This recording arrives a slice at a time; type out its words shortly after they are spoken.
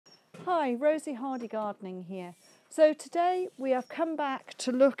Hi, Rosie Hardy Gardening here. So today we have come back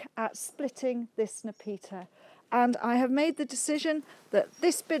to look at splitting this Nepeta, and I have made the decision that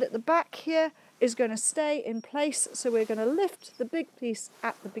this bit at the back here is going to stay in place, so we're going to lift the big piece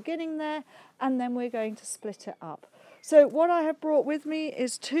at the beginning there and then we're going to split it up. So what I have brought with me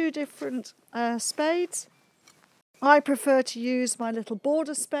is two different spades. I prefer to use my little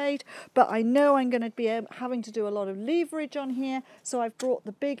border spade, but I know I'm going to be having to do a lot of leverage on here, so I've brought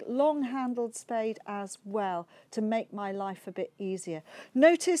the big long-handled spade as well to make my life a bit easier.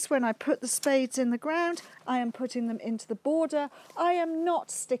 Notice when I put the spades in the ground, I am putting them into the border. I am not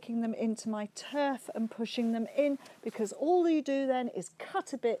sticking them into my turf and pushing them in, because all you do then is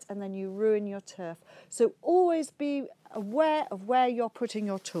cut a bit and then you ruin your turf. So always be aware of where you're putting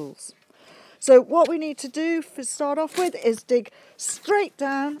your tools. So what we need to do to start off with is dig straight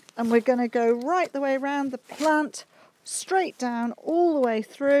down, and we're going to go right the way around the plant, straight down all the way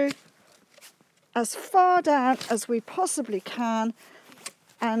through, as far down as we possibly can,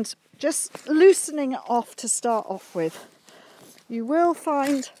 and just loosening it off to start off with. You will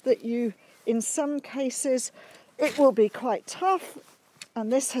find that in some cases, it will be quite tough,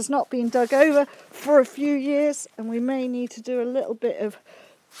 and this has not been dug over for a few years, and we may need to do a little bit of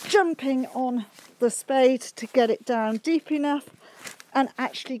jumping on the spade to get it down deep enough and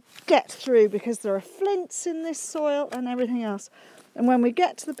actually get through, because there are flints in this soil and everything else. And when we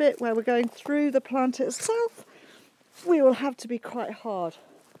get to the bit where we're going through the plant itself, we will have to be quite hard,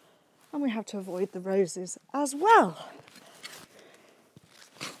 and we have to avoid the roses as well.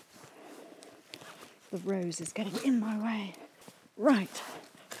 The rose is getting in my way. Right,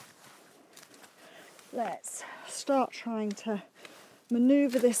 let's start trying to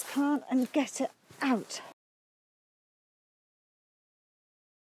maneuver this plant and get it out.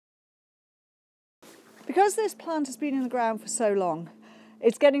 Because this plant has been in the ground for so long,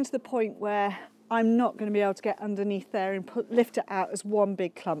 it's getting to the point where I'm not going to be able to get underneath there and lift it out as one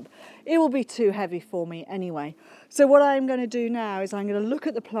big clump. It will be too heavy for me anyway. So what I'm going to do now is I'm going to look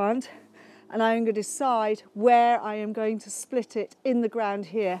at the plant and I'm going to decide where I am going to split it in the ground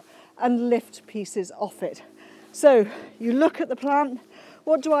here and lift pieces off it. So you look at the plant.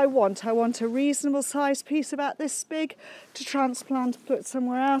 What do I want? I want a reasonable sized piece about this big to transplant, put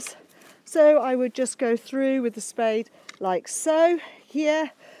somewhere else. So I would just go through with the spade like so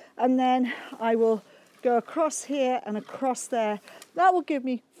here, and then I will go across here and across there. That will give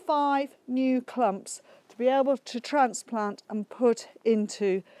me 5 new clumps to be able to transplant and put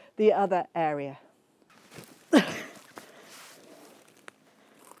into the other area.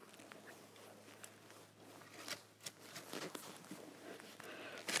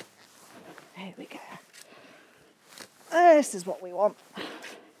 Here we go. This is what we want.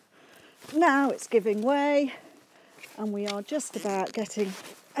 Now it's giving way, and we are just about getting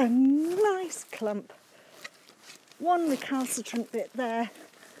a nice clump. One recalcitrant bit there,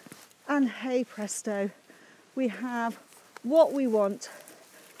 and hey presto, we have what we want.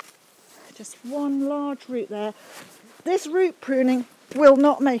 Just one large root there. This root pruning will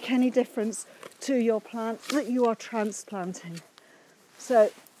not make any difference to your plant that you are transplanting.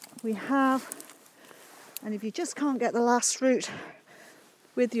 So we have, and if you just can't get the last root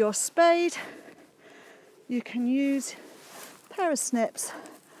with your spade, you can use a pair of snips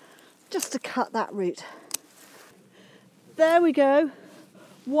just to cut that root. There we go,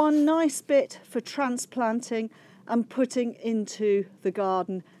 one nice bit for transplanting and putting into the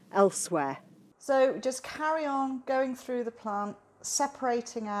garden elsewhere. So just carry on going through the plant,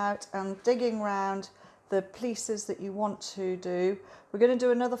 separating out and digging around the pieces that you want to do. We're going to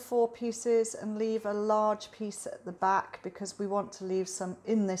do another 4 pieces and leave a large piece at the back, because we want to leave some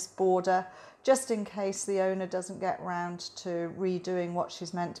in this border just in case the owner doesn't get round to redoing what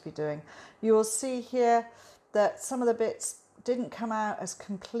she's meant to be doing. You will see here that some of the bits didn't come out as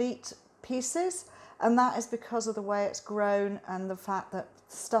complete pieces, and that is because of the way it's grown and the fact that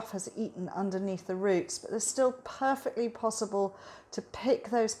stuff has eaten underneath the roots, but it's still perfectly possible to pick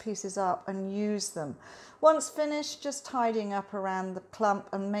those pieces up and use them. Once finished, just tidying up around the clump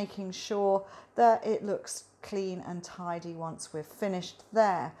and making sure that it looks clean and tidy once we're finished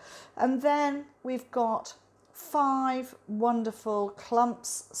there. And then we've got 5 wonderful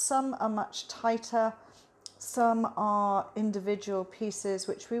clumps. Some are much tighter, some are individual pieces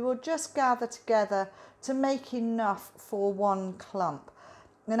which we will just gather together to make enough for one clump.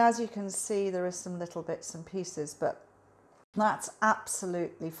 And as you can see, there are some little bits and pieces, but that's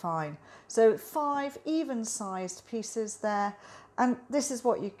absolutely fine. So 5 even-sized pieces there, and this is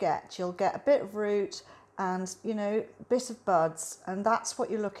what you get. You'll get a bit of root and, you know, a bit of buds, and that's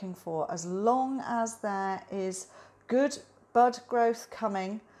what you're looking for. As long as there is good bud growth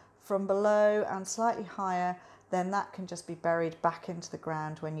coming, from below and slightly higher, then that can just be buried back into the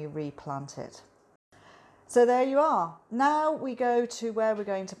ground when you replant it. So there you are. Now we go to where we're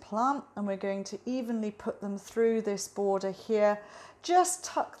going to plant, and we're going to evenly put them through this border here. Just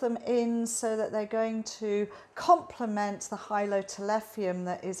tuck them in so that they're going to complement the Hylotelephium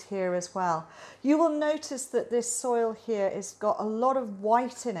that is here as well. You will notice that this soil here has got a lot of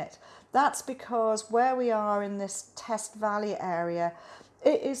white in it. That's because where we are in this Test Valley area,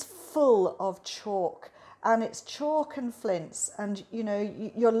 it is full of chalk. And it's chalk and flints, and you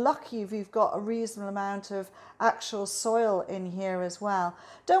know, you're lucky if you've got a reasonable amount of actual soil in here as well.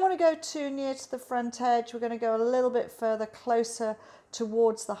 Don't want to go too near to the front edge. We're going to go a little bit further closer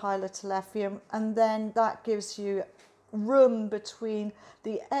towards the Hylotelephium, and then that gives you room between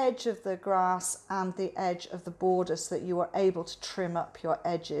the edge of the grass and the edge of the border so that you are able to trim up your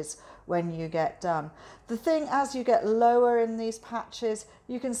edges when you get done. The thing, as you get lower in these patches,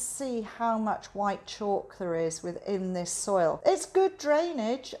 you can see how much white chalk there is within this soil. It's good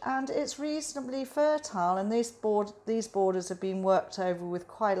drainage and it's reasonably fertile, and these borders have been worked over with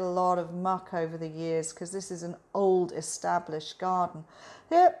quite a lot of muck over the years because this is an old established garden.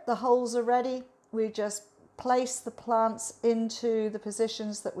 Here, the holes are ready. We just place the plants into the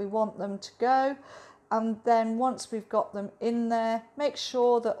positions that we want them to go, and then once we've got them in there, make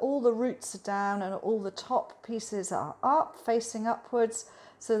sure that all the roots are down and all the top pieces are up, facing upwards,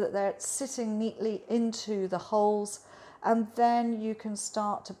 so that they're sitting neatly into the holes, and then you can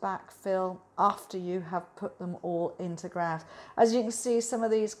start to backfill after you have put them all into ground. As you can see, some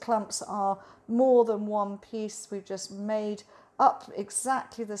of these clumps are more than one piece. We've just made up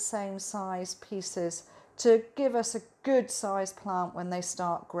exactly the same size pieces to give us a good size plant when they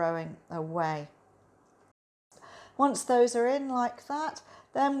start growing away. Once those are in like that,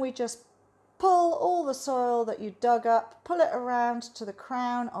 then we just pull all the soil that you dug up, pull it around to the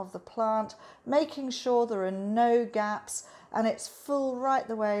crown of the plant, making sure there are no gaps and it's full right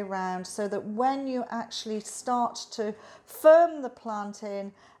the way around, so that when you actually start to firm the plant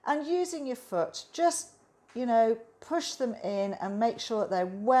in and using your foot, just, you know, push them in and make sure that they're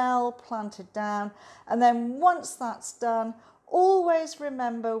well planted down. And then once that's done, always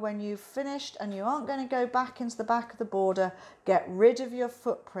remember, when you've finished and you aren't going to go back into the back of the border, get rid of your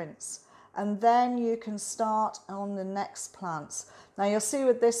footprints, and then you can start on the next plants. Now you'll see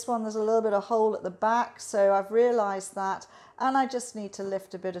with this one there's a little bit of hole at the back, so I've realized that, and I just need to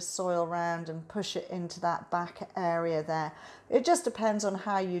lift a bit of soil around and push it into that back area there. It just depends on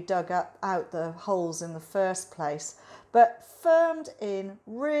how you dug out the holes in the first place, but firmed in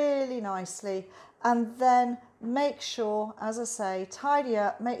really nicely. And then make sure, as I say, tidy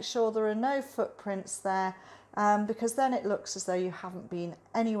up, make sure there are no footprints there, because then it looks as though you haven't been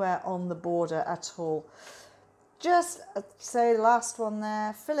anywhere on the border at all. Just say the last one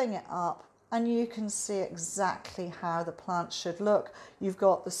there, filling it up, and you can see exactly how the plant should look. You've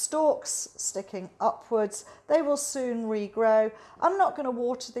got the stalks sticking upwards. They will soon regrow. I'm not going to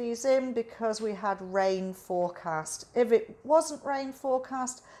water these in because we had rain forecast. If it wasn't rain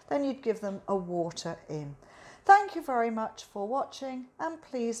forecast, then you'd give them a water in. Thank you very much for watching, and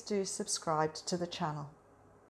please do subscribe to the channel.